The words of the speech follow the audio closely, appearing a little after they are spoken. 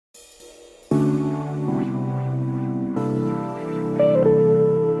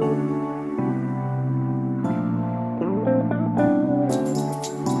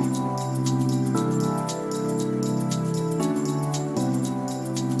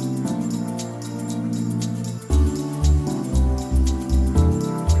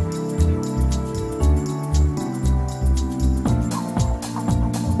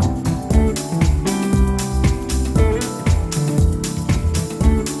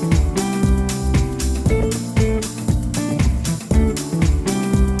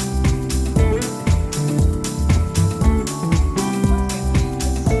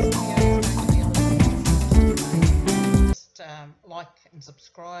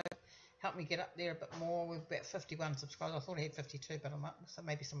help me get up there a bit more. We've about 51 subscribers. I thought I had 52, but I'm up, so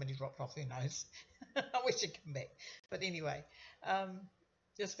maybe somebody dropped off, who knows. I wish he'd come back. But anyway,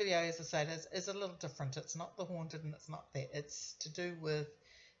 this video, as I said, is a little different. It's not the haunted and it's not that. It's to do with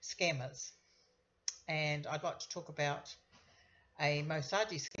scammers. And I'd like to talk about a Moe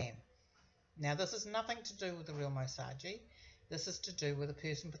Sargi scam. Now, this is nothing to do with the real Moe Sargi. This is to do with a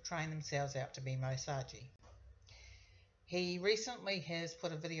person portraying themselves out to be Moe Sargi. He recently has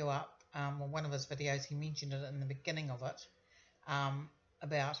put a video up, or one of his videos, he mentioned it in the beginning of it,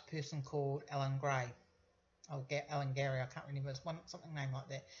 about a person called Alan Gray. Oh, Alan Gary, I can't remember, it's something name like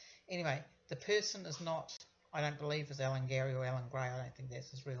that. Anyway, the person is not, I don't believe is Alan Gary or Alan Gray, I don't think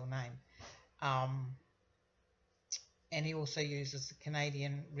that's his real name. And he also uses the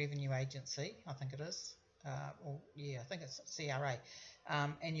Canadian Revenue Agency, I think it is, I think it's CRA,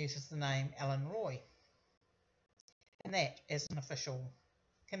 and uses the name Alan Roy. And that as an official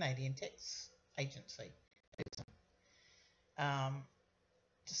Canadian tax agency. To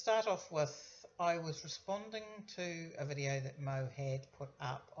start off with, I was responding to a video that Moe had put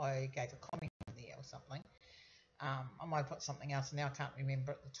up. I gave a comment there or something. I might put something else now, I can't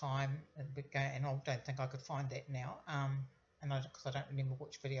remember at the time, and I don't think I could find that now, because I don't remember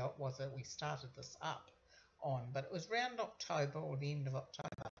which video it was that we started this up on, but it was around October or the end of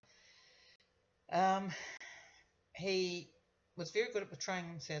October. He was very good at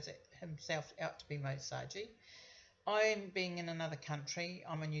portraying himself out to be Moe Sargi. I'm being in another country,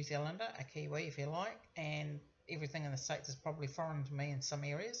 I'm a New Zealander, a Kiwi if you like, and everything in the States is probably foreign to me in some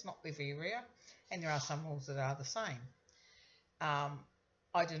areas, not very rare, and there are some rules that are the same. I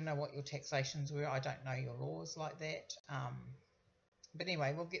didn't know what your taxations were, I don't know your laws like that, but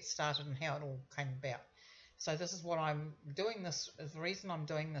anyway, we'll get started on how it all came about. So this is what I'm doing this, the reason I'm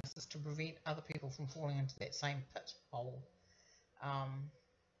doing this is to prevent other people from falling into that same pit hole.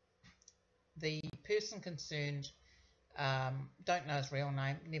 The person concerned don't know his real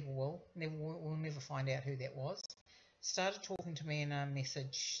name, we'll never find out who that was. Started talking to me in a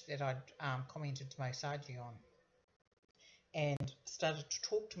message that I'd commented to Moe Sargi on, and started to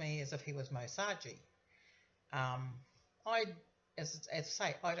talk to me as if he was Moe Sargi. As I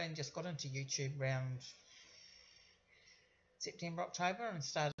say, I'd only just got into YouTube around September, October, and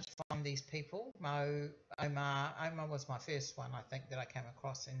started to find these people. Omar was my first one, I think, that I came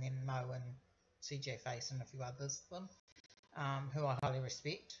across, and then Moe and CJ Face and a few others of them, who I highly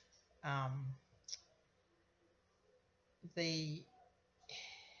respect. As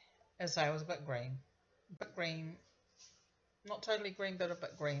I say, I was a bit green, not totally green, but a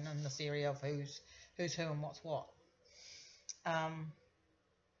bit green in this area of who's who and what's what.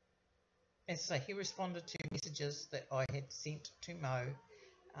 As I say, he responded to messages that I had sent to Moe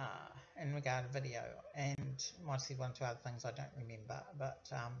in regard to video, and might see one or two other things I don't remember,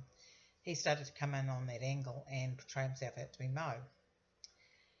 but he started to come in on that angle and portray himself out to be Moe.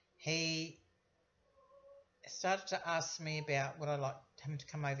 He started to ask me about would I like him to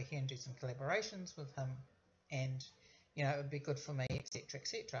come over here and do some collaborations with him, and it would be good for me, etc,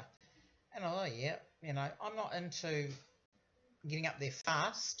 etc. And oh yeah, I'm not into getting up there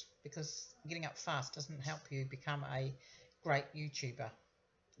fast, because getting up fast doesn't help you become a great YouTuber.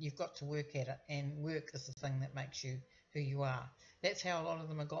 You've got to work at it, and work is the thing that makes you who you are. That's how a lot of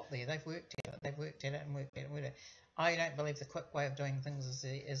them have got there. They've worked at it, and worked at it. I don't believe the quick way of doing things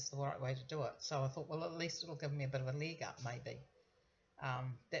is the right way to do it. So I thought, well, at least it'll give me a bit of a leg up, maybe.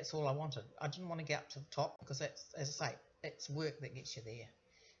 That's all I wanted. I didn't want to get up to the top, because that's, as I say, it's work that gets you there.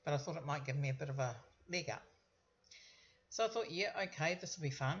 But I thought it might give me a bit of a leg up. So I thought, yeah, okay, this will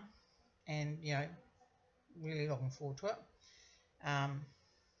be fun, and really looking forward to it.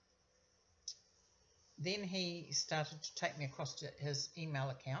 Then he started to take me across to his email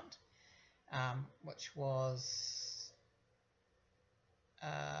account, which was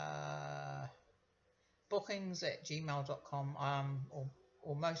bookings@gmail.com, or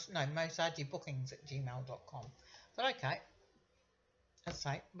MoeSargiBookings@gmail.com. But okay, as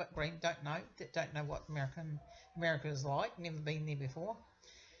I say, but green, don't know what America is like, never been there before.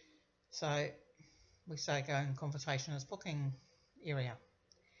 So we say go in conversation as booking area.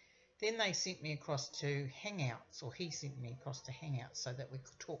 Then they sent me across to Hangouts, or he sent me across to Hangouts, so that we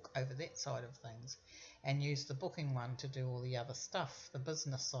could talk over that side of things and use the booking one to do all the other stuff, the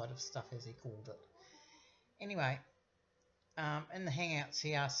business side of stuff as he called it. Anyway, in the Hangouts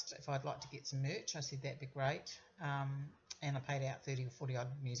he asked if I'd like to get some merch. I said that'd be great, and I paid out 30 or 40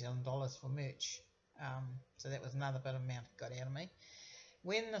 odd New Zealand dollars for merch, so that was another bit of amount he got out of me.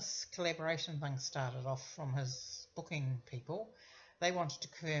 When this collaboration thing started off from his booking people, they wanted to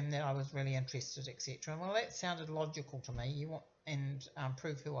confirm that I was really interested, etc. Well, that sounded logical to me. and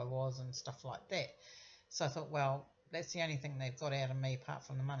prove who I was and stuff like that. So I thought, well, that's the only thing they've got out of me apart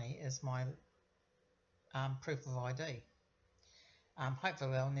from the money is my proof of ID.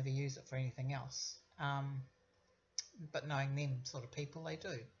 Hopefully they'll never use it for anything else. But knowing them sort of people, they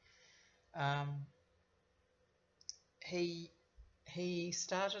do. He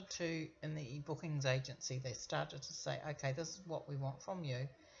started to, in the bookings agency, they started to say, okay, this is what we want from you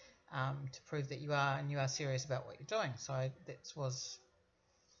to prove that you are serious about what you're doing. So that was,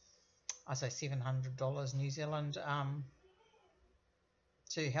 I say, $700 New Zealand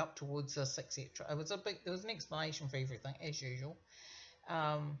to help towards this, etc. There was an explanation for everything as usual.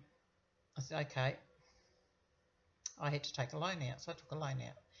 I said, okay. I had to take a loan out, so I took a loan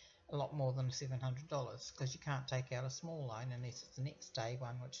out, a lot more than $700, because you can't take out a small loan unless it's the next day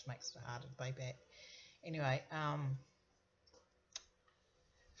one, which makes it harder to pay back. Anyway,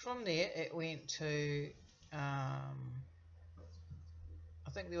 from there it went to, I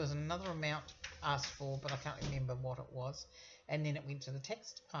think there was another amount asked for, but I can't remember what it was, and then it went to the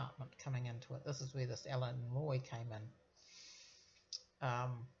tax department coming into it. This is where this Alan Roy came in.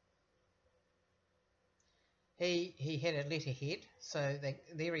 He had a letterhead, so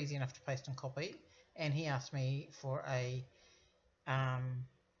they're easy enough to paste and copy, and he asked me for a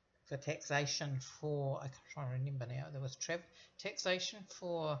for taxation for, I can't try to remember now, there was taxation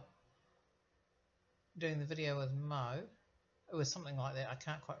for doing the video with Moe. It was something like that. I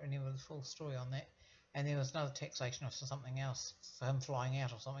can't quite remember the full story on that. And there was another taxation or something else for him flying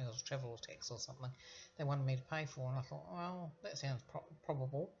out or something. It was travel tax or something they wanted me to pay for, and I thought, well, that sounds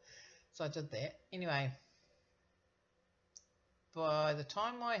probable, so I did that. Anyway, by the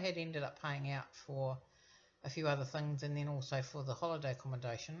time I had ended up paying out for a few other things, and then also for the holiday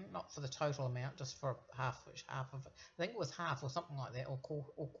accommodation, not for the total amount, just for half of it, I think it was half or something like that, or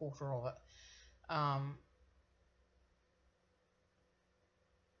quarter of it.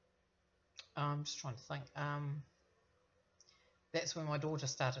 I'm just trying to think. That's when my daughter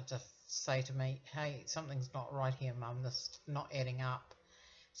started to say to me, hey, something's not right here, Mum, this is not adding up.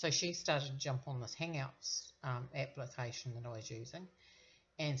 So she started to jump on this Hangouts application that I was using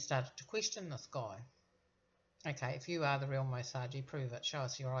and started to question this guy. Okay, if you are the real Moe Sargi, prove it, show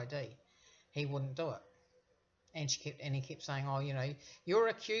us your ID. He wouldn't do it. And he kept saying, oh, you know, you're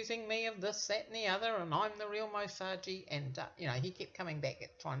accusing me of this, that and the other, and I'm the real Moe Sargi. And, you know, he kept coming back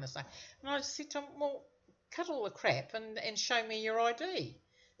at trying to say, and I just said to him, well, cut all the crap and show me your ID.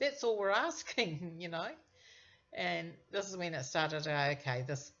 That's all we're asking, you know. And this is when it started, okay,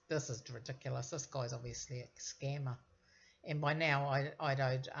 this is ridiculous. This guy's obviously a scammer. And by now I'd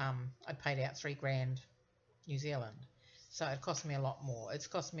paid out $3,000 New Zealand. So it cost me a lot more. It's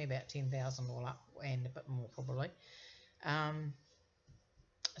cost me about 10,000 all up, and a bit more probably.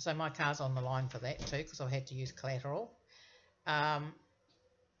 So my car's on the line for that too, because I've had to use collateral.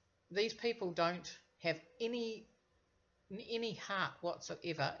 These people don't have any heart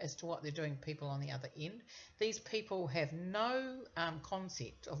whatsoever as to what they're doing to people on the other end. These people have no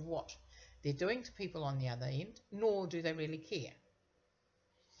concept of what they're doing to people on the other end, nor do they really care.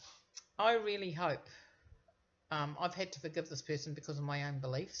 I really hope, I've had to forgive this person because of my own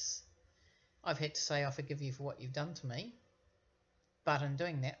beliefs. I've had to say I forgive you for what you've done to me, but in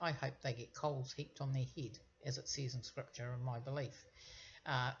doing that I hope they get coals heaped on their head, as it says in scripture, in my belief.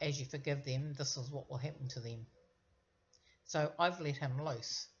 As you forgive them, this is what will happen to them. So I've let him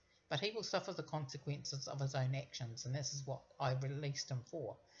loose, but he will suffer the consequences of his own actions, and this is what I released him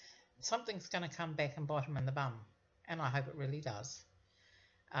for. Something's going to come back and bite him in the bum, and I hope it really does.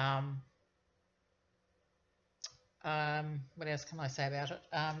 What else can I say about it?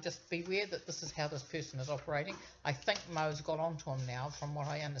 Just beware that this is how this person is operating. I think Mo's got onto him now, from what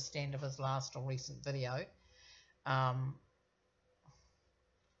I understand of his last or recent video.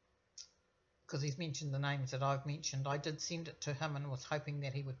 Because he's mentioned the names that I've mentioned. I did send it to him and was hoping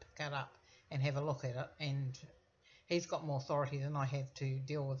that he would pick it up and have a look at it, and he's got more authority than I have to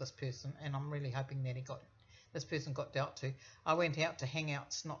deal with this person, and I'm really hoping that this person got dealt to. I went out to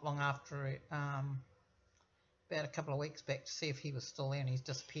Hangouts not long after, about a couple of weeks back, to see if he was still there, and he's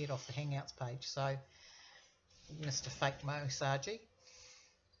disappeared off the Hangouts page. So, Mr. Fake Moe Sargi,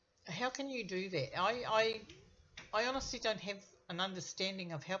 how can you do that? I honestly don't have an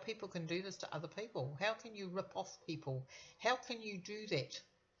understanding of how people can do this to other people. How can you rip off people? How can you do that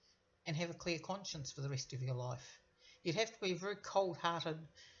and have a clear conscience for the rest of your life? You'd have to be a very cold-hearted,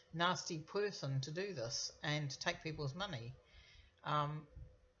 nasty person to do this and to take people's money.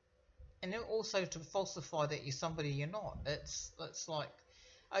 And also to falsify that you're somebody you're not. It's like,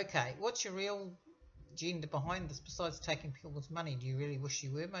 okay, what's your real agenda behind this besides taking people's money? Do you really wish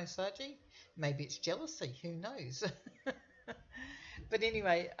you were Moe Sargi? Maybe it's jealousy, who knows? But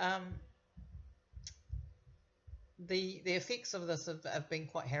anyway, the effects of this have been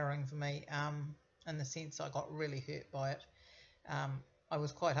quite harrowing for me, in the sense I got really hurt by it. I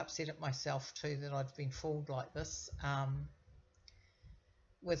was quite upset at myself too that I'd been fooled like this.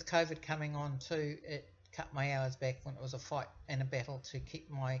 With COVID coming on too, it cut my hours back when it was a fight and a battle to keep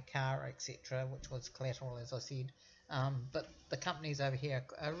my car, etc., which was collateral, as I said. But the companies over here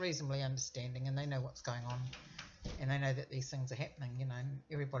are reasonably understanding, and they know what's going on, and they know that these things are happening, you know, and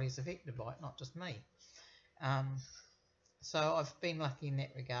everybody's affected by it, not just me. So I've been lucky in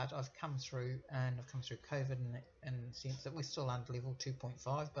that regard. I've come through, and I've come through COVID in the sense that we're still under level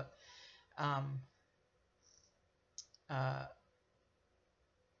 2.5, but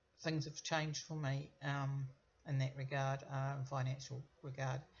things have changed for me in that regard, financial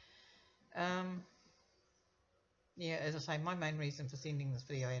regard. Yeah, as I say, my main reason for sending this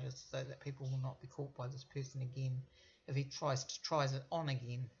video out is so that people will not be caught by this person again if he tries it on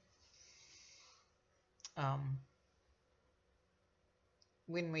again.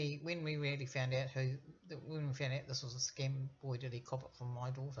 When we really found out when we found out this was a scam, boy did he cop it from my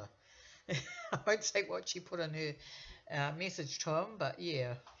daughter. I won't say what she put in her message to him, but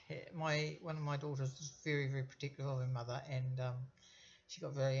yeah, one of my daughters is very, very protective of her mother, and she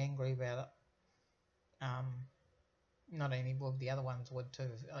got very angry about it. Not only would the other ones would too,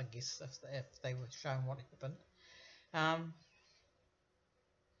 I guess, if they were shown what happened.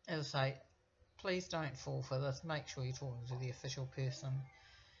 As I say, please don't fall for this. Make sure you're talking to the official person.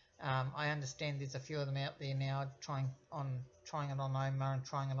 I understand there's a few of them out there now trying it on Oma and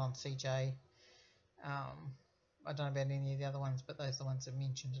trying it on CJ. I don't know about any of the other ones, but those are the ones I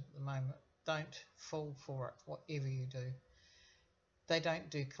mentioned at the moment. Don't fall for it, whatever you do. They don't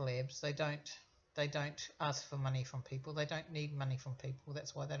do collabs. They don't ask for money from people. They don't need money from people.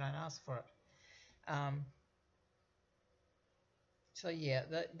 That's why they don't ask for it. So yeah,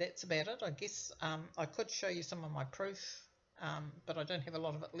 that's about it. I guess I could show you some of my proof, but I don't have a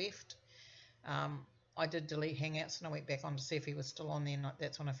lot of it left. I did delete Hangouts and I went back on to see if he was still on there, and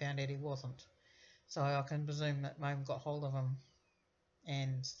that's when I found out he wasn't. So I can presume that Moe got hold of him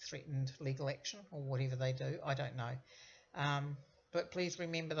and threatened legal action or whatever they do. I don't know. But please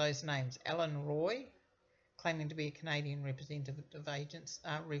remember those names. Alan Roy, claiming to be a Canadian representative of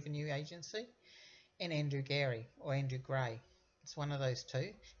Revenue Agency, and Andrew Gary or Andrew Gray. It's one of those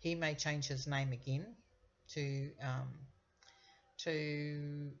two. He may change his name again to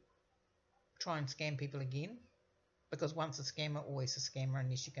try and scam people again, because once a scammer, always a scammer,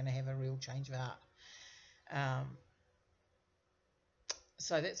 unless you're going to have a real change of heart.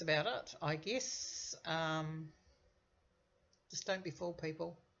 So that's about it, I guess. Just don't be fooled,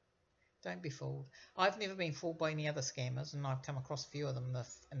 people. Don't be fooled. I've never been fooled by any other scammers, and I've come across a few of them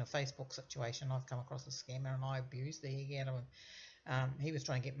in a Facebook situation. I've come across a scammer and I abused the heck out of him. He was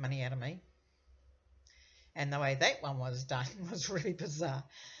trying to get money out of me, and the way that one was done was really bizarre.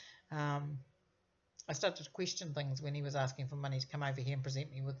 I started to question things when he was asking for money to come over here and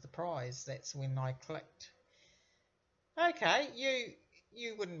present me with the prize. That's when I clicked. Okay,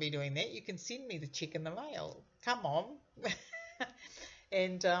 you wouldn't be doing that. You can send me the check in the mail. Come on.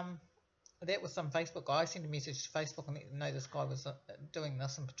 And that was some Facebook guy. I sent a message to Facebook and let them know this guy was doing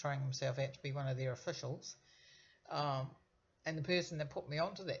this and portraying himself out to be one of their officials. And the person that put me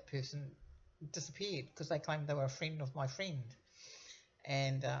onto that person disappeared because they claimed they were a friend of my friend.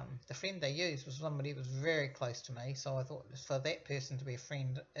 And the friend they used was somebody who was very close to me. So I thought for that person to be a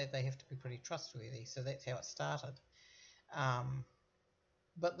friend, they have to be pretty trustworthy. So that's how it started.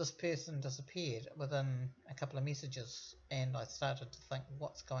 But this person disappeared within a couple of messages, and I started to think,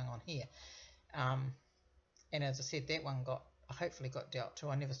 what's going on here? And as I said, that one hopefully got dealt to.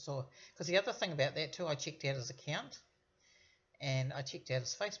 I never saw, because the other thing about that too, I checked out his account, and I checked out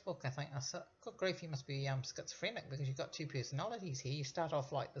his Facebook. I think, I said, good grief, you must be schizophrenic, because you've got two personalities here. You start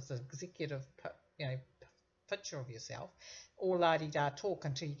off like this executive, picture of yourself, all la-di-da talk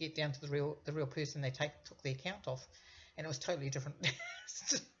until you get down to the real person they took the account off. And it was totally different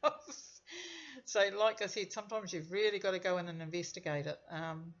stuff. So like I said, sometimes you've really got to go in and investigate it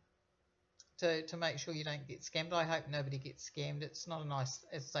to make sure you don't get scammed. I hope nobody gets scammed. It's not a nice,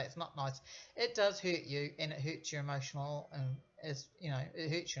 as I say, it's not nice. It does hurt you, and it hurts your emotional, and it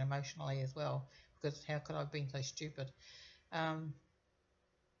hurts you emotionally as well, because how could I have been so stupid?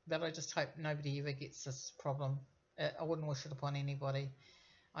 But I just hope nobody ever gets this problem. I wouldn't wish it upon anybody.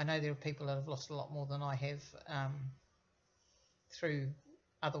 I know there are people that have lost a lot more than I have, through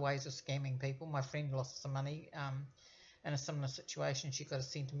other ways of scamming people. My friend lost some money in a similar situation. She got a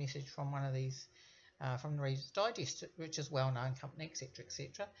sent a message from one of these, from the Reader's Digest, which is a well-known company, etc.,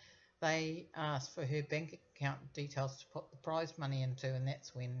 etc. they asked for her bank account details to put the prize money into, and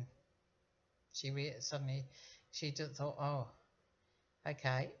that's when suddenly she just thought, oh,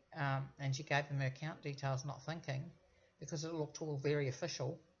 okay, and she gave them her account details, not thinking, because it looked all very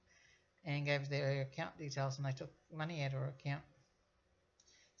official, and gave their account details, and they took money out of her account.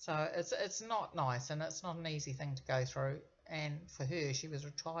 So it's not nice, and it's not an easy thing to go through. And for her, she was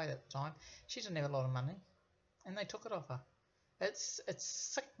retired at the time. She didn't have a lot of money, and they took it off her. It's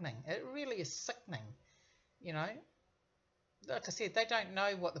sickening. It really is sickening. You know, like I said, they don't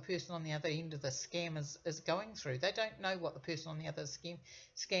know what the person on the other end of the scam is going through. They don't know what the person on the other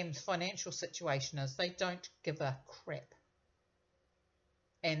scam's financial situation is. They don't give a crap.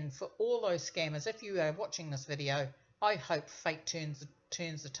 And for all those scammers, if you are watching this video, I hope fate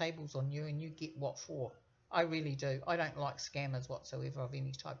turns the tables on you and you get what for. I really do. I don't like scammers whatsoever of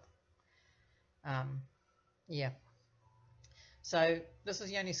any type. Yeah. So this is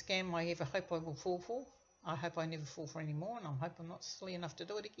the only scam I ever hope I will fall for. I hope I never fall for any more, and I hope I'm not silly enough to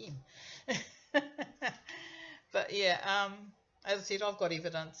do it again. But yeah, as I said, I've got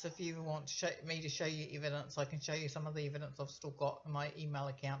evidence. If you want me to show you evidence, I can show you some of the evidence I've still got in my email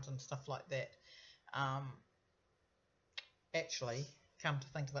account and stuff like that. Actually, come to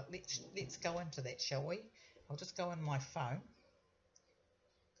think of it, let's go into that, shall we? I'll just go in my phone,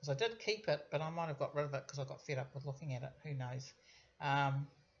 because I did keep it, but I might have got rid of it because I got fed up with looking at it. Who knows?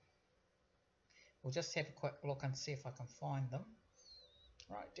 We'll just have a quick look and see if I can find them.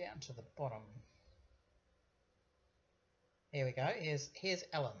 Right down to the bottom. Here we go. Here's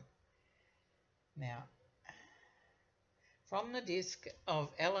Ellen. Now, from the desk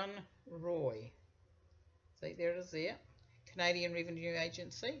of Alan Roy. See, there it is there. Canadian Revenue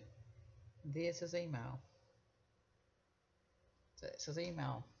Agency. There's his email. So that's his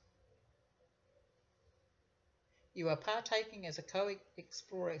email. You are partaking as a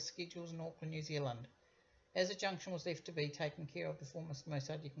co-explorer schedules in Auckland, New Zealand. As a junction was left to be taken care of before Mr. Moe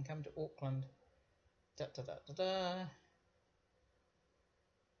said you can come to Auckland. Da, da, da, da, da.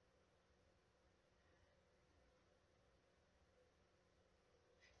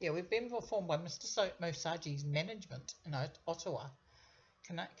 Yeah, we've been informed by Mr. Moe Sargi's management in Ottawa,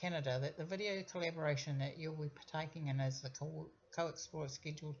 Canada, that the video collaboration that you'll be partaking in as the co-explorer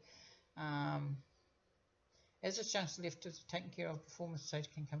scheduled as a junction left to be taken care of before Mr.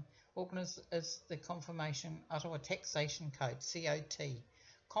 Sargi can come. Auckland is the Confirmation Ottawa Taxation Code, COT.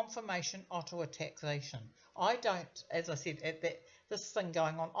 Confirmation Ottawa Taxation. I don't, as I said, this thing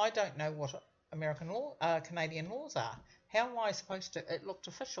going on, I don't know what American law, Canadian laws are. How am I supposed to? It looked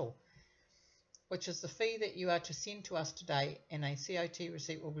official. Which is the fee that you are to send to us today, and a COT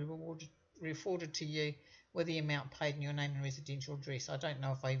receipt will be forwarded to you with the amount paid in your name and residential address. I don't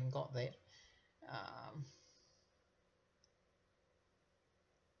know if I even got that.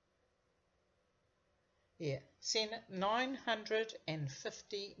 Yeah, send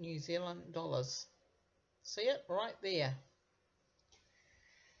 950 New Zealand dollars. See it right there.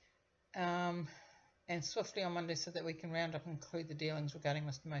 And swiftly on Monday so that we can round up and include the dealings regarding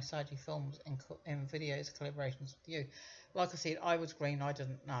Mr. Moe Sargi films and videos collaborations with you. Like I said, I was green, I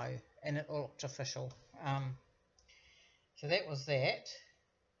didn't know, and it looked official. So that was that.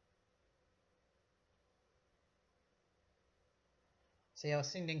 See, I was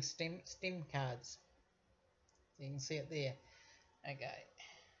sending STEM cards. So you can see it there. Okay.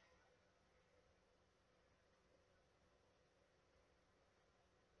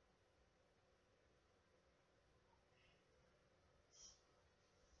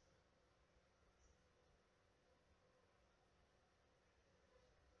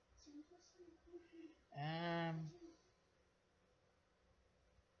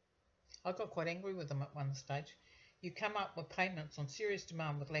 I got quite angry with them at one stage. You come up with payments on serious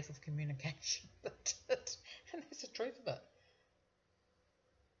demand with lack of communication. And that's the truth of it.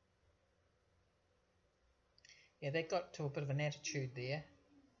 Yeah, they got to a bit of an attitude there.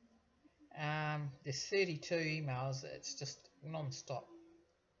 There's 32 emails. It's just non-stop.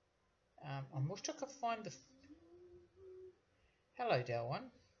 I wish I could find the... Hello, Delwyn.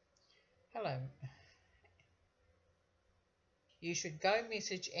 Hello. You should go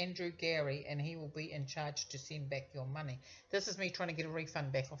message Andrew Gary and he will be in charge to send back your money. This is me trying to get a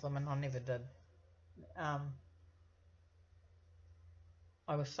refund back off them, and I never did.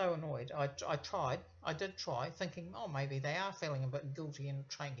 I was so annoyed. I did try, thinking, oh, maybe they are feeling a bit guilty and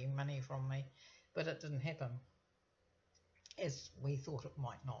taking money from me, but it didn't happen, as we thought it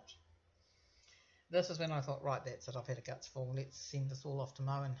might not. This is when I thought, right, that's it, I've had a guts full, let's send this all off to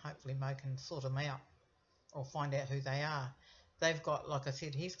Moe, and hopefully Moe can sort them out, or find out who they are. They've got, like I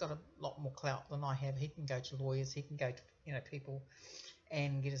said, he's got a lot more clout than I have. He can go to lawyers, he can go to, people,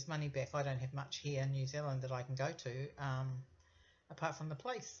 and get his money back. I don't have much here in New Zealand that I can go to, apart from the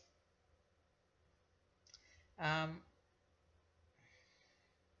police. I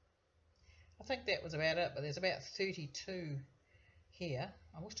think that was about it, but there's about 32 here.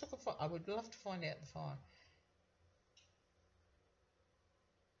 I would love to find out the fine.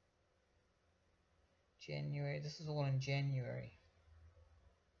 January, this is all in January.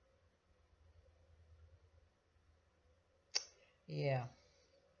 Yeah.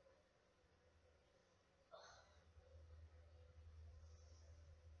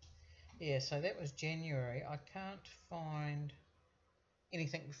 Yeah, so that was January. I can't find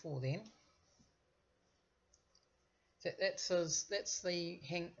anything before then. That's the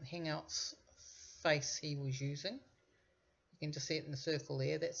Hangouts face he was using. You can just see it in the circle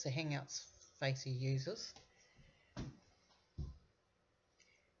there. That's the Hangouts face he uses.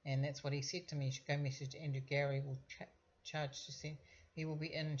 And that's what he said to me. You should go message Andrew. Gary will charge to send. He will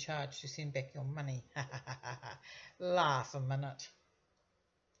be in charge to send back your money. Laugh a minute.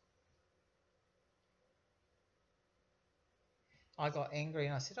 I got angry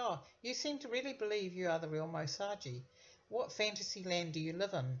and I said, "Oh, you seem to really believe you are the real Moe Sargi. What fantasy land do you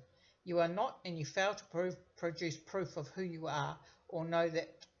live in? You are not, and you fail to produce proof of who you are, or know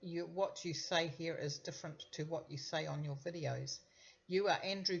that what you say here is different to what you say on your videos. You are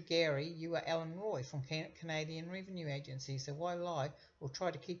Andrew Gary, you are Alan Roy from Canadian Revenue Agency, so why lie or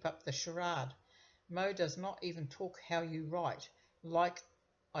try to keep up the charade? Moe does not even talk how you write. Like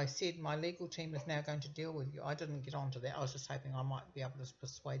I said, my legal team is now going to deal with you." I didn't get onto that. I was just hoping I might be able to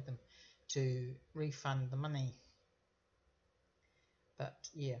persuade them to refund the money. But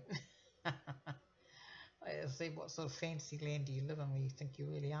yeah. I see, what sort of fantasy land do you live in where you think you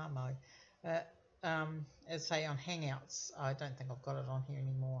really are, Moe? As say on Hangouts, I don't think I've got it on here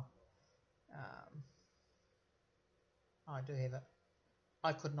anymore. I do have it.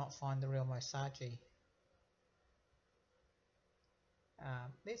 I could not find the real Moe Sargi.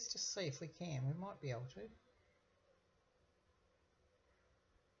 Let's just see if we can. We might be able to.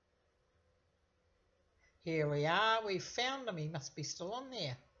 Here we are. We found him. He must be still on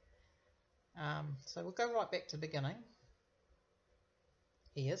there. So we'll go right back to the beginning.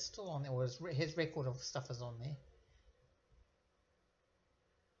 He is still on there, or his record of stuff is on there.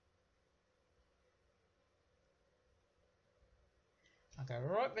 I'll go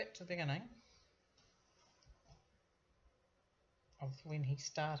right back to the beginning of when he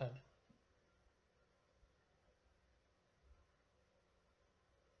started.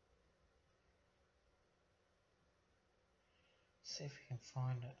 See if we can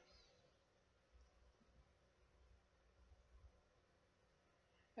find it.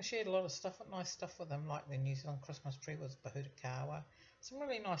 I shared a lot of stuff, nice stuff with him, like the New Zealand Christmas tree was Bahutakawa. Some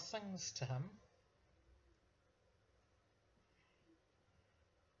really nice things to him.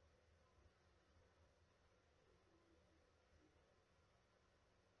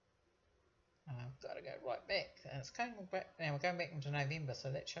 I've got to go right back. And it's going back now. We're going back into November,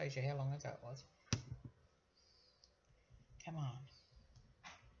 so that shows you how long ago it was. Come on.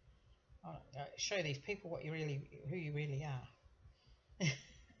 I'll show these people who you really are.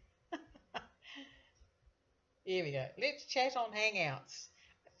 Here we go. Let's chat on Hangouts.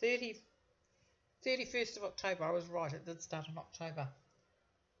 31st of October. I was right. It did start in October.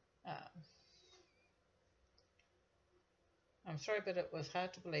 I'm sorry, but it was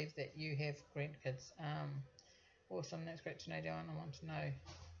hard to believe that you have grandkids. Awesome. That's great to know, Delwyn. I want to know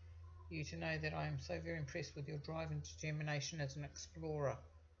you to know that I am so very impressed with your drive and determination as an explorer.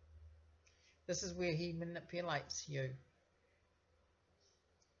 This is where he manipulates you.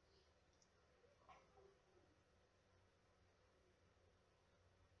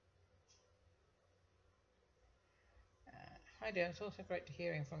 Hi dear, it's also great to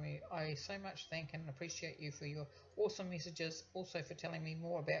hearing from you. I so much thank and appreciate you for your awesome messages, also for telling me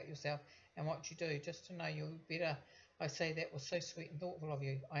more about yourself and what you do. Just to know you better, I say that was so sweet and thoughtful of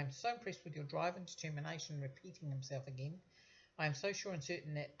you. I am so impressed with your drive and determination, repeating himself again. I am so sure and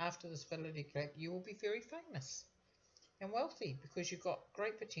certain that after this validity collab, you will be very famous and wealthy because you've got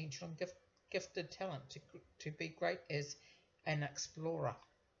great potential and gifted talent to be great as an explorer.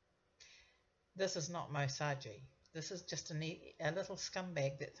 This is not Moe Sargi. This is just a little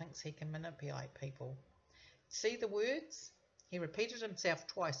scumbag that thinks he can manipulate people. See the words? He repeated himself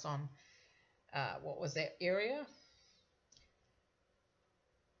twice on, what was that area?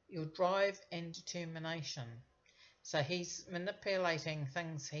 Your drive and determination. So he's manipulating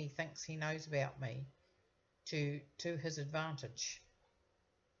things he thinks he knows about me to his advantage.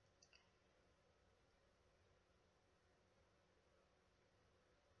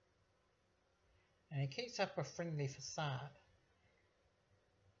 And he keeps up a friendly facade.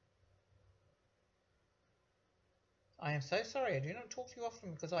 I am so sorry I do not talk to you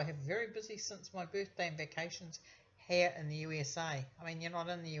often because I have very busy since my birthday and vacations here in the USA. I mean, you're not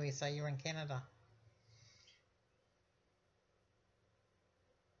in the USA, you're in Canada.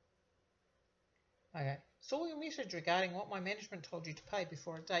 Okay. Saw your message regarding what my management told you to pay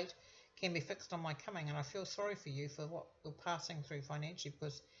before a date can be fixed on my coming, and I feel sorry for you for what you're passing through financially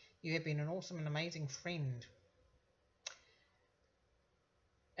because you have been an awesome and amazing friend.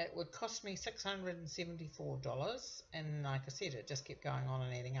 It would cost me $674, and like I said, it just kept going on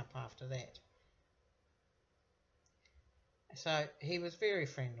and adding up after that. So he was very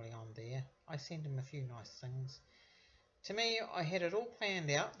friendly on there. I sent him a few nice things. To me, I had it all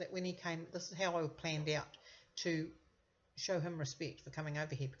planned out that when he came, this is how I planned out to show him respect for coming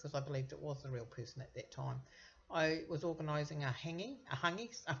over here because I believed it was the real person at that time. I was organising a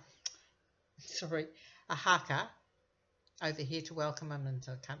haka over here to welcome him into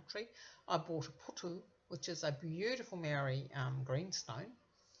the country. I bought a putu, which is a beautiful Maori greenstone.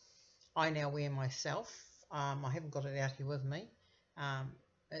 I now wear myself. I haven't got it out here with me.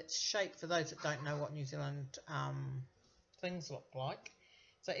 It's shaped, for those that don't know what New Zealand things look like.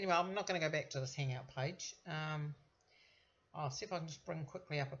 So anyway, I'm not going to go back to this hangout page. I'll see if I can just bring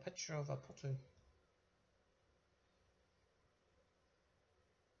quickly up a picture of a putu.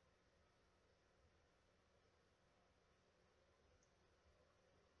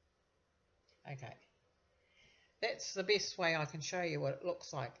 Okay, that's the best way I can show you what it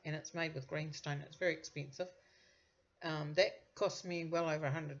looks like, and it's made with greenstone. It's very expensive. That cost me well over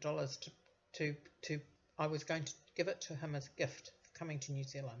 $100 to I was going to give it to him as a gift for coming to New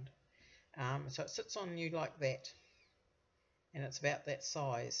Zealand. So it sits on you like that, and it's about that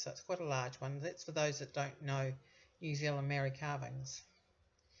size, so it's quite a large one. That's for those that don't know New Zealand Maori carvings,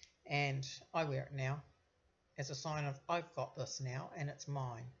 and I wear it now as a sign of I've got this now and it's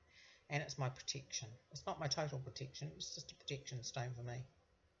mine, and it's my protection. It's not my total protection, it's just a protection stone for me.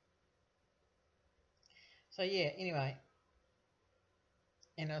 So yeah, anyway,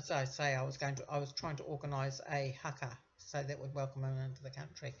 and as I say, I was trying to organise a haka so that would welcome him into the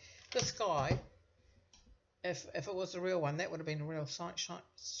country. This guy, if it was the real one, that would have been a real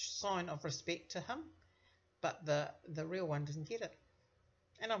sign of respect to him, but the real one didn't get it.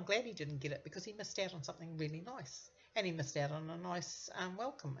 And I'm glad he didn't get it because he missed out on something really nice. And he missed out on a nice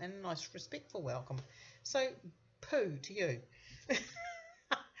welcome and a nice respectful welcome. So, poo to you.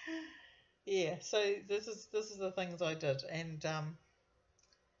 Yeah, so this is the things I did, and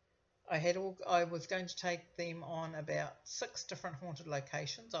I was going to take them on about 6 different haunted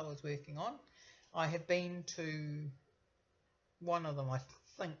locations I was working on. I had been to one of them, I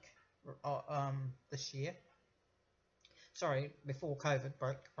think, this year. Sorry, before COVID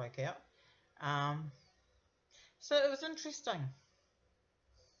broke out. So it was interesting.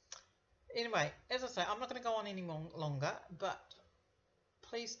 Anyway, as I say, I'm not going to go on any longer, but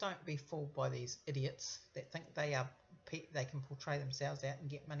please don't be fooled by these idiots that think they can portray themselves out and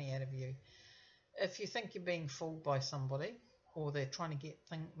get money out of you. If you think you're being fooled by somebody or they're trying to get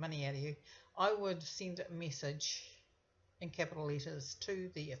money out of you, I would send a message in capital letters to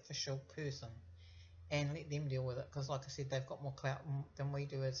the official person and let them deal with it, because like I said, they've got more clout than we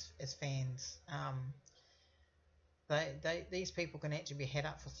do as fans. These people can actually be had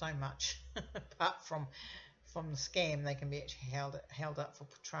up for so much. Apart from the scam, they can be actually held up for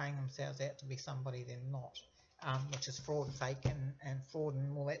portraying themselves out to be somebody they're not, which is fraud and fake and fraud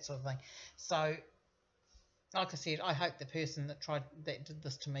and all that sort of thing. So like I said, I hope the person that did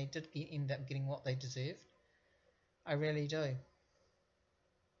this to me did end up getting what they deserved. I really do.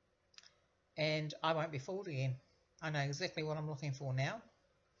 And I won't be fooled again. I know exactly what I'm looking for now.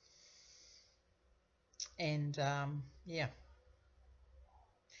 And yeah,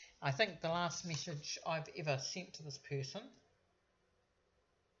 I think the last message I've ever sent to this person,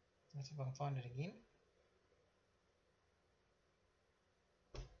 let's see if I can find it again.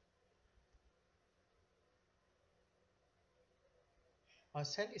 I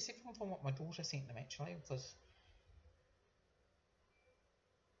was telling you, see if I can find what my daughter sent them actually, because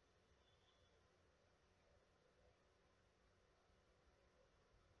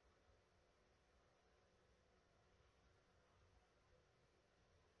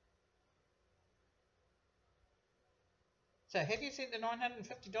so have you sent the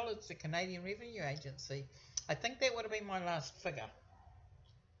 $950 to Canadian Revenue Agency? I think that would have been my last figure.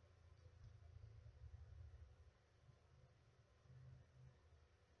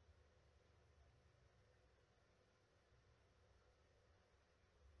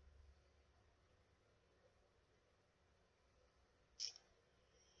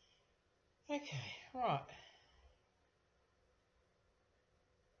 Okay, right.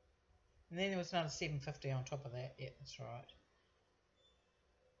 And then there was another 750 on top of that. Yeah, that's right.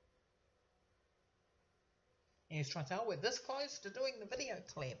 And he was trying to say, oh, we're this close to doing the video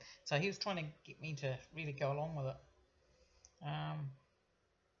clip. So he was trying to get me to really go along with it.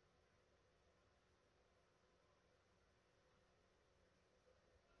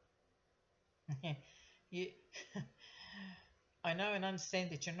 you, I know and understand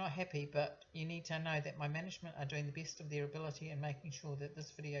that you're not happy, but you need to know that my management are doing the best of their ability and making sure that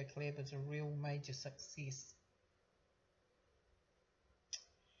this video collab is a real major success.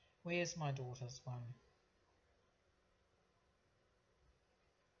 Where's my daughter's one?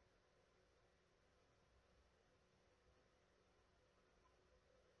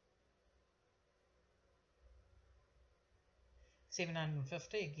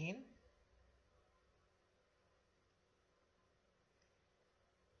 $750 again.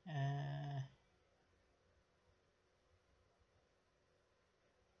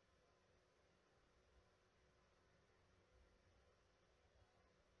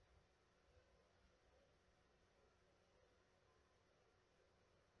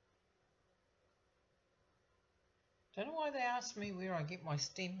 Don't know why they asked me where I get my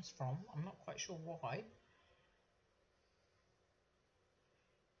stems from. I'm not quite sure why.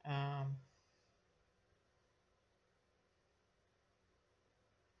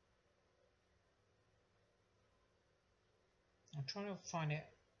 I'm trying to find out.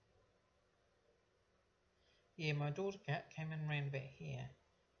 Yeah, my daughter came and ran back here.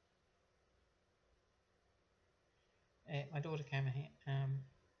 My daughter came in here.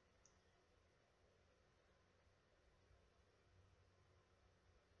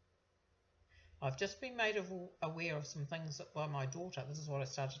 I've just been made aware of some things by my daughter. This is what I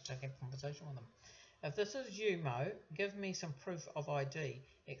started to have a conversation with them. If this is you, Mo, give me some proof of ID,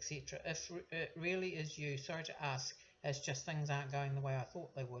 etc. If it really is you, sorry to ask, it's just things aren't going the way I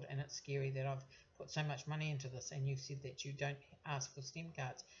thought they would, and it's scary that I've put so much money into this, and you've said that you don't ask for STEM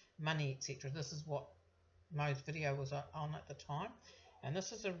cards, money, etc. This is what Mo's video was on at the time, and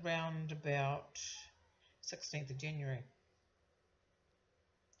this is around about 16th of January.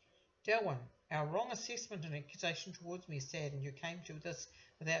 Delwyn, our wrong assessment and accusation towards me is sad, and you came to this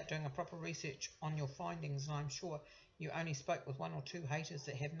without doing a proper research on your findings, and I'm sure you only spoke with one or two haters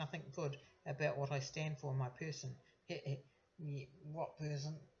that have nothing good about what I stand for, my person. What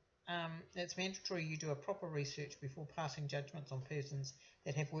person? It's mandatory you do a proper research before passing judgments on persons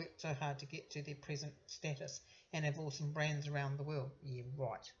that have worked so hard to get to their present status and have awesome brands around the world. Yeah,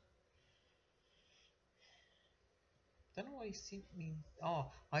 right. Don't know what he sent me.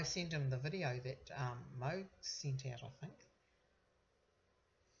 Oh, I sent him the video that Mo sent out, I think.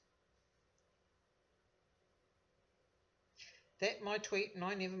 That my tweet, and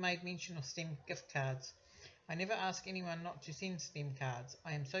I never made mention of STEM gift cards. I never ask anyone not to send STEM cards.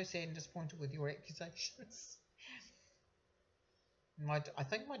 I am so sad and disappointed with your accusations. I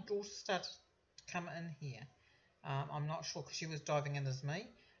think my daughter started to come in here. I'm not sure because she was diving in as me.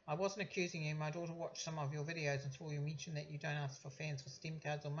 I wasn't accusing you. My daughter watched some of your videos and saw you mention that you don't ask for fans for STEM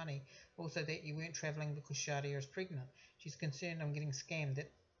cards or money. Also that you weren't travelling because Shadia is pregnant. She's concerned I'm getting scammed.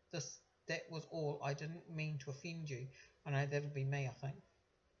 That was all. I didn't mean to offend you. I know that'll be me, I think.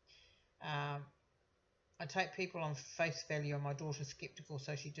 I take people on face value, and my daughter's sceptical,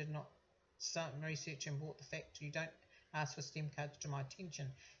 so she did not start research and brought the fact you don't ask for STEM cards to my attention.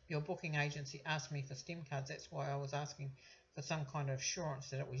 Your booking agency asked me for STEM cards. That's why I was asking for some kind of assurance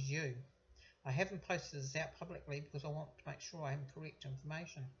that it was you. I haven't posted this out publicly because I want to make sure I have correct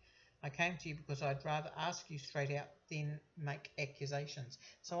information. I came to you because I'd rather ask you straight out than make accusations.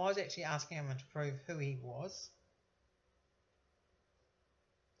 So I was actually asking him to prove who he was.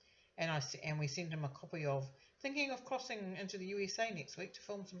 And we sent him a copy of thinking of crossing into the USA next week to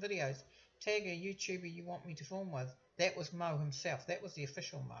film some videos. Tag a YouTuber you want me to film with. That was Mo himself. That was the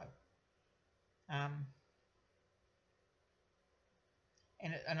official Mo.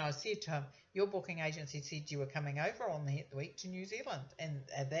 And I said to him, your booking agency said you were coming over on the week to New Zealand, and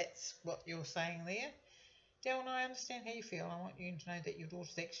that's what you're saying there. Delwyn, I understand how you feel. I want you to know that your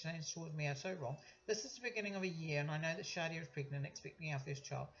daughter's actions towards me are so wrong. This is the beginning of a year, and I know that Shadia is pregnant, expecting our first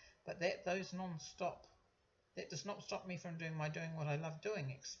child. But that does not stop me from doing what I love doing,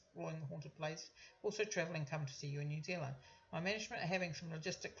 exploring the haunted place, also travelling, come to see you in New Zealand. My management are having some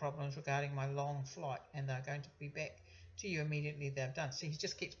logistic problems regarding my long flight, and they're going to be back to you immediately they're done. So he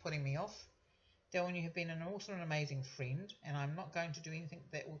just keeps putting me off. Delwyn, you have been an awesome and amazing friend, and I'm not going to do anything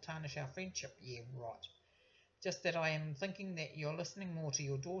that will tarnish our friendship. Yeah, right. Just that I am thinking that you're listening more to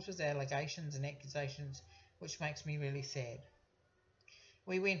your daughter's allegations and accusations, which makes me really sad.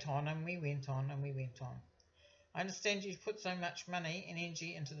 We went on and we went on and we went on. I understand you've put so much money and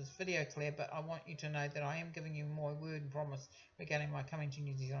energy into this video, Claire, but I want you to know that I am giving you my word and promise regarding my coming to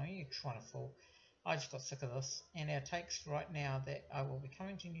New Zealand. You're trying to fool. I just got sick of this, and our takes right now that I will be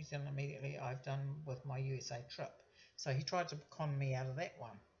coming to New Zealand immediately. I've done with my USA trip. So he tried to con me out of that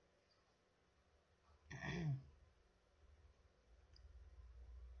one.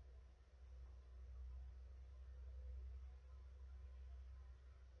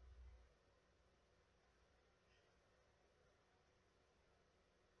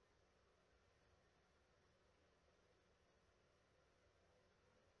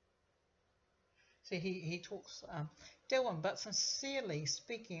 So he talks, Delwyn, but sincerely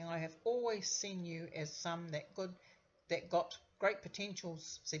speaking, I have always seen you as some that got great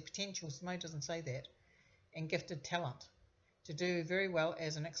potentials. See, potentials, Moe doesn't say that, and gifted talent to do very well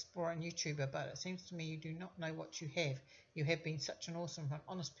as an explorer and YouTuber, but it seems to me you do not know what you have. You have been such an awesome,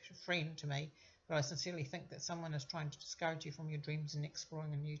 honest friend to me, but I sincerely think that someone is trying to discourage you from your dreams in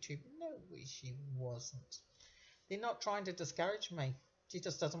exploring on YouTube. No, she wasn't. They're not trying to discourage me. She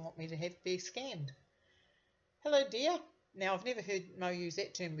just doesn't want me to be scammed. Hello, dear. Now, I've never heard Moe use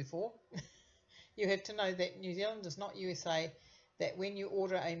that term before. You have to know that New Zealand is not USA, that when you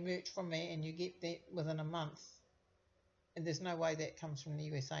order a merch from me and you get that within a month, and there's no way that comes from the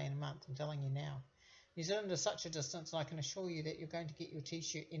USA in a month, I'm telling you now. New Zealand is such a distance, and I can assure you that you're going to get your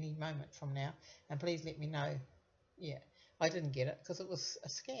t-shirt any moment from now, and please let me know. Yeah, I didn't get it because it was a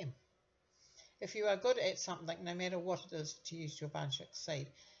scam. If you are good at something, no matter what it is, to use your advantage to succeed.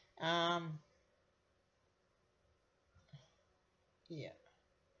 Yeah.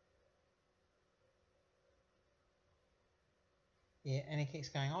 Yeah, and he keeps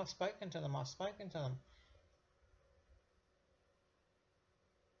going, I've spoken to them. Oh,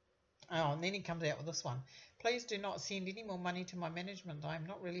 and then he comes out with this one. Please do not send any more money to my management. I am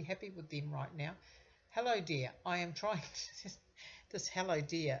not really happy with them right now. Hello, dear. I am trying to... This hello,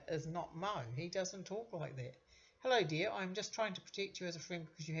 dear is not Moe. He doesn't talk like that. Hello, dear. I am just trying to protect you as a friend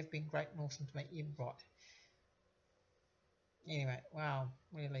because you have been great and awesome to me. Yeah, right. Anyway, wow,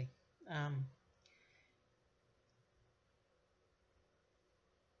 really.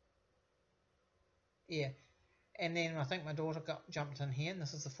 Yeah. And then I think my daughter jumped in here, and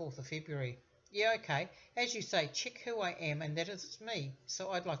this is the 4th of February. Yeah, okay. As you say, check who I am, and that is me. So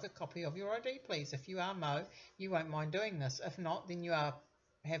I'd like a copy of your ID, please. If you are Moe, you won't mind doing this. If not, then you have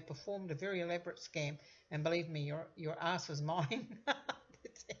performed a very elaborate scam, and believe me, your ass is mine.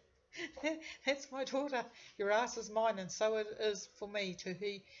 That's my daughter. Your ass is mine, and so it is for me.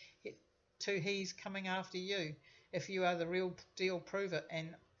 He's coming after you. If you are the real deal, prove it,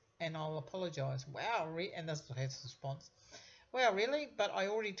 and I'll apologise. Wow, and this is his response. Wow, really? But I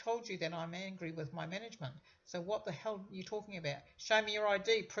already told you that I'm angry with my management. So what the hell are you talking about? Show me your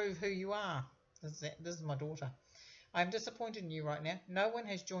ID. Prove who you are. This is my daughter. I'm disappointed in you right now. No one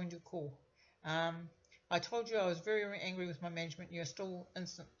has joined your call. I told you I was very, very angry with my management. You're still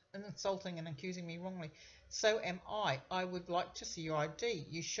insulting and accusing me wrongly. So am I. I would like to see your ID.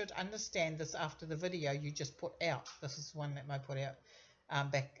 You should understand this after the video you just put out. This is one that Moe put out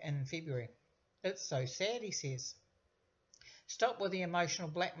back in February. It's so sad, he says. Stop with the emotional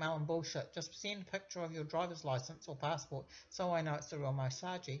blackmail and bullshit. Just send a picture of your driver's license or passport so I know it's the real Moe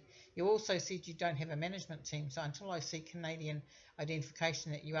Sargi. You also said you don't have a management team, so until I see Canadian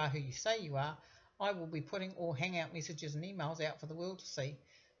identification that you are who you say you are, I will be putting all hangout messages and emails out for the world to see,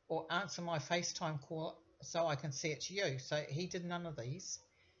 or answer my FaceTime call so I can see it's you. So he did none of these.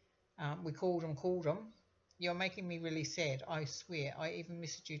 We called him. You're making me really sad, I swear. I even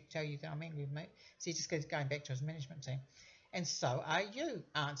messaged you to tell you that I'm angry with me. So he just goes going back to his management team. And so are you.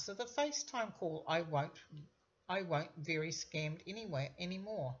 Answer the FaceTime call. I won't very scammed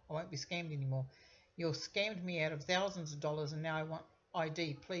anymore. I won't be scammed anymore. You've scammed me out of thousands of dollars and now I want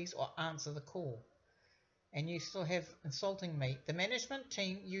ID, please, or answer the call. And you still have insulting me. The management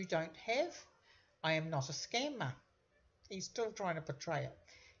team you don't have. I am not a scammer. He's still trying to portray it.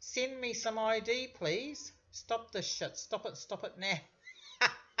 Send me some ID, please. Stop this shit. Stop it now.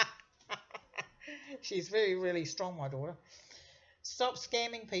 She's really strong, my daughter. Stop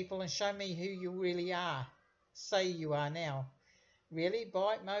scamming people and show me who you really are. Say you are now. Really?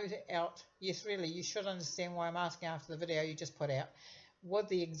 Bite Moe out. Yes, really. You should understand why I'm asking after the video you just put out. With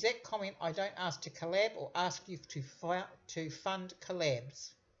the exact comment, I don't ask to collab or ask you to fund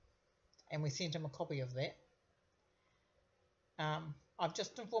collabs. And we sent him a copy of that. I've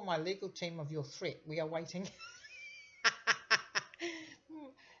just informed my legal team of your threat. We are waiting.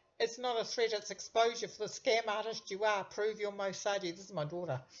 It's not a threat, it's exposure for the scam artist you are. Prove your Moe Sargi. This is my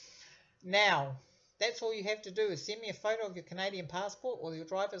daughter. Now, That's all you have to do is send me a photo of your Canadian passport or your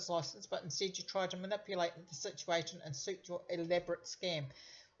driver's license, but instead you try to manipulate the situation and suit your elaborate scam.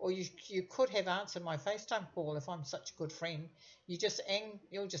 Or you could have answered my FaceTime call if I'm such a good friend. You're just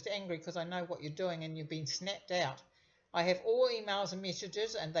angry because I know what you're doing and you've been snapped out. I have all emails and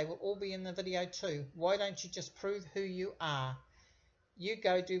messages and they will all be in the video too. Why don't you just prove who you are? You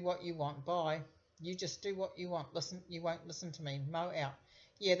go do what you want. Bye. You just do what you want. Listen, you won't listen to me. Moe out.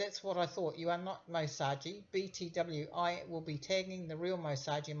 Yeah, that's what I thought. You are not Moe Sargi. BTW. I will be tagging the real Moe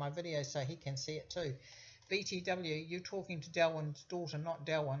Sargi in my video so he can see it too. BTW, you're talking to Delwyn's daughter, not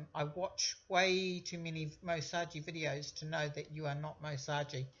Delwyn. I watch way too many Moe Sargi videos to know that you are not Moe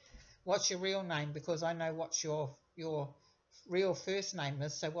Sargi. What's your real name? Because I know what your real first name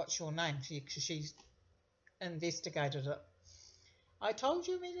is, so what's your name? She's investigated it. I told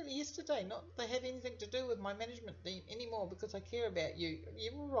you immediately yesterday not to have anything to do with my management team anymore because I care about you.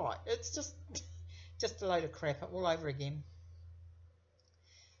 You were right. It's just a load of crap all over again.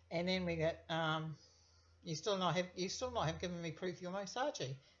 And then we get you still not have given me proof you're Moe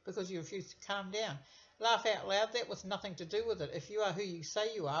Sargi because you refuse to calm down. Laugh out loud. That was nothing to do with it. If you are who you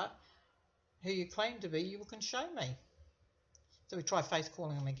say you are, who you claim to be, you can show me. So we try face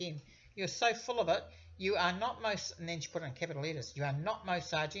calling him again. You're so full of it. You are not Moe, and then she put it in capital letters. You are not Moe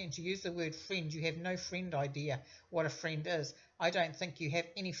Sargi, and she used the word friend. You have no friend idea what a friend is. I don't think you have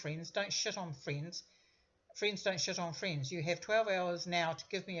any friends. Don't shit on friends. Friends don't shit on friends. You have 12 hours now to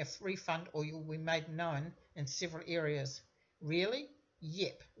give me a refund or you will be made known in several areas. Really?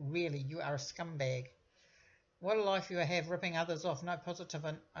 Yep, really. You are a scumbag. What a life you have, ripping others off. No positive.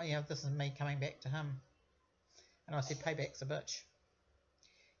 And this is me coming back to him. And I said, payback's a bitch.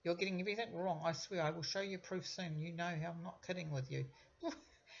 You're getting everything wrong. I swear I will show you proof soon. You know how I'm not kidding with you.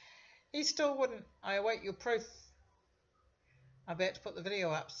 He still wouldn't. I await your proof. I'm about to put the video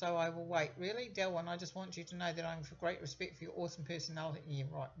up, so I will wait. Really? Delwyn, I just want you to know that I have great respect for your awesome personality. Yeah,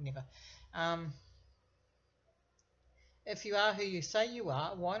 right, never. If you are who you say you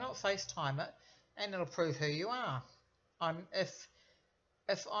are, why not FaceTime it and it'll prove who you are?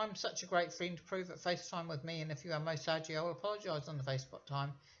 If I'm such a great friend, prove it, FaceTime with me, and if you are Moe Sargi, I will apologise on the Facebook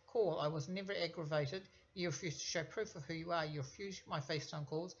time call. I was never aggravated. You refused to show proof of who you are. You refused my FaceTime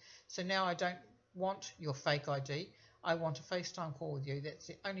calls. So now I don't want your fake ID. I want a FaceTime call with you. That's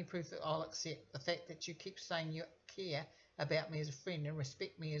the only proof that I'll accept. The fact that you keep saying you care about me as a friend and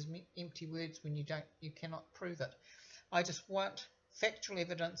respect me as empty words when you cannot prove it. I just want factual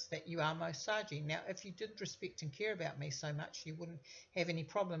evidence that you are Moe Sargi. Now, if you did respect and care about me so much, you wouldn't have any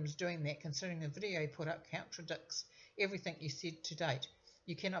problems doing that, considering the video you put up contradicts everything you said to date.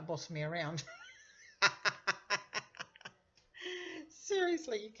 You cannot boss me around.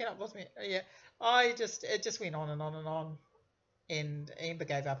 Seriously, you cannot boss me. Yeah, it just went on and on and on. And Amber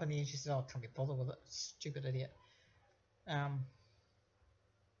gave up, and then she said, "Oh, I can't be bothered with it, stupid idiot."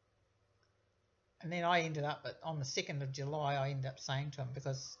 And then I ended up, on the 2nd of July, I ended up saying to him,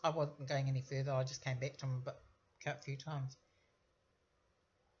 because I wasn't going any further, I just came back to him a few times.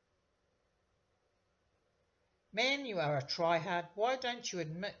 Man, you are a tryhard. Why don't you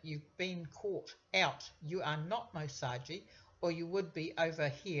admit you've been caught out? You are not Moe Sargi, or you would be over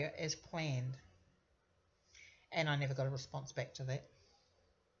here as planned. And I never got a response back to that.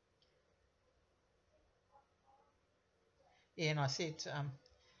 Yeah, and I said,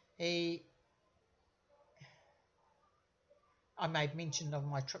 I made mention of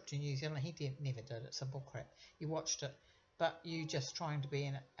my trip to New Zealand. He never did. It's a bullcrap. You watched it. But you just trying to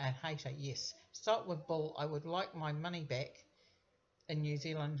be a hater. Yes. Start with bull. I would like my money back in New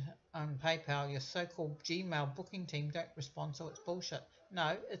Zealand on PayPal. Your so-called Gmail booking team don't respond, so it's bullshit.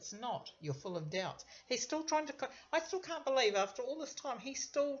 No, it's not. You're full of doubts. He's still trying to... I still can't believe after all this time, he's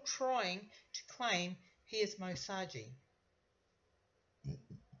still trying to claim he is Moe Sargi.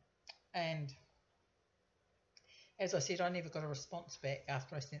 And... as I said, I never got a response back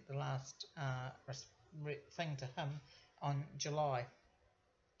after I sent the last thing to him on July.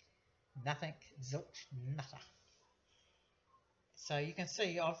 Nothing, zilch, nutter. So you can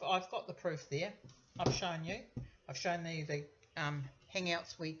see I've got the proof there. I've shown you. I've shown you the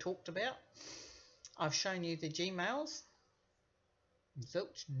hangouts we talked about. I've shown you the Gmails.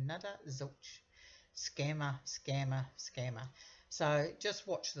 Zilch, nutter, zilch. Scammer, scammer, scammer. So just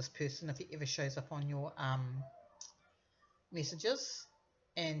watch this person if he ever shows up on your messages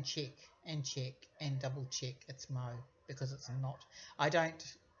and check and double check it's Moe, because it's not. I've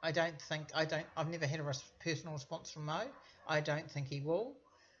never had a personal response from Moe. I don't think he will.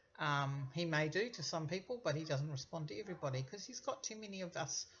 He may do to some people, but he doesn't respond to everybody because he's got too many of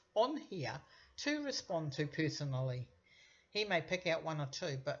us on here to respond to personally. He may pick out one or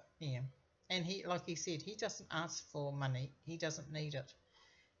two, but yeah. and he, like he said, he doesn't ask for money. He doesn't need it,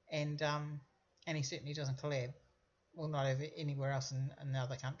 and he certainly doesn't collab. Well, not over anywhere else in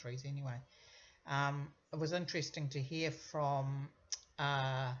other countries anyway. It was interesting to hear from.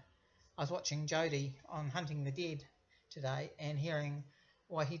 I was watching Jody on Hunting the Dead today and hearing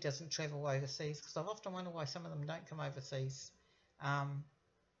why he doesn't travel overseas, because I've often wondered why some of them don't come overseas.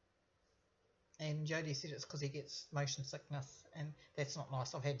 And Jody said it's because he gets motion sickness, and that's not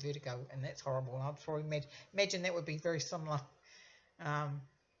nice. I've had vertigo, and that's horrible. And I'd probably imagine that would be very similar,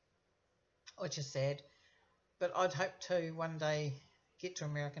 which is sad. But I'd hope to one day get to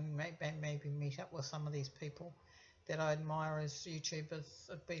America and maybe meet up with some of these people that I admire as YouTubers.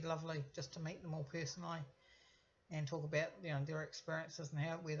 It'd be lovely just to meet them all personally and talk about, you know, their experiences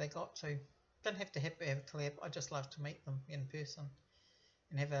and where they got to. Don't have to have a collab. I just love to meet them in person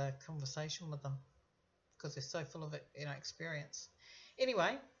and have a conversation with them, because they're so full of it, you know, experience.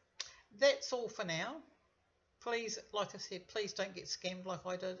 Anyway, that's all for now. Please, like I said, please don't get scammed like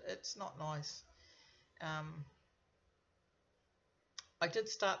I did. It's not nice. I did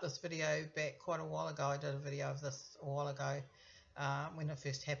start this video back quite a while ago. I did a video of this a while ago when it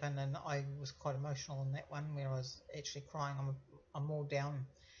first happened, and I was quite emotional in that one where I was actually crying. I'm more down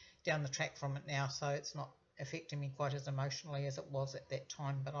the track from it now, so it's not affecting me quite as emotionally as it was at that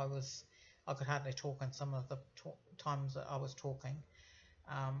time. But I could hardly talk in some of the times that I was talking.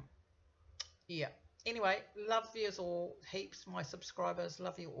 Yeah. Anyway, love yous all heaps, my subscribers.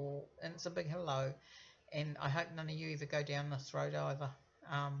 Love you all, and it's a big hello. And I hope none of you ever go down this road either.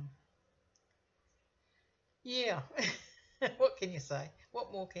 Yeah. What can you say?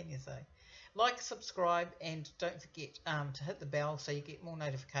 What more can you say? Like, subscribe, and don't forget to hit the bell so you get more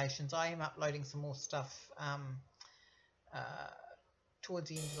notifications. I am uploading some more stuff towards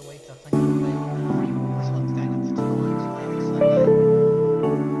the end of the week, I think. This one's going up for tonight.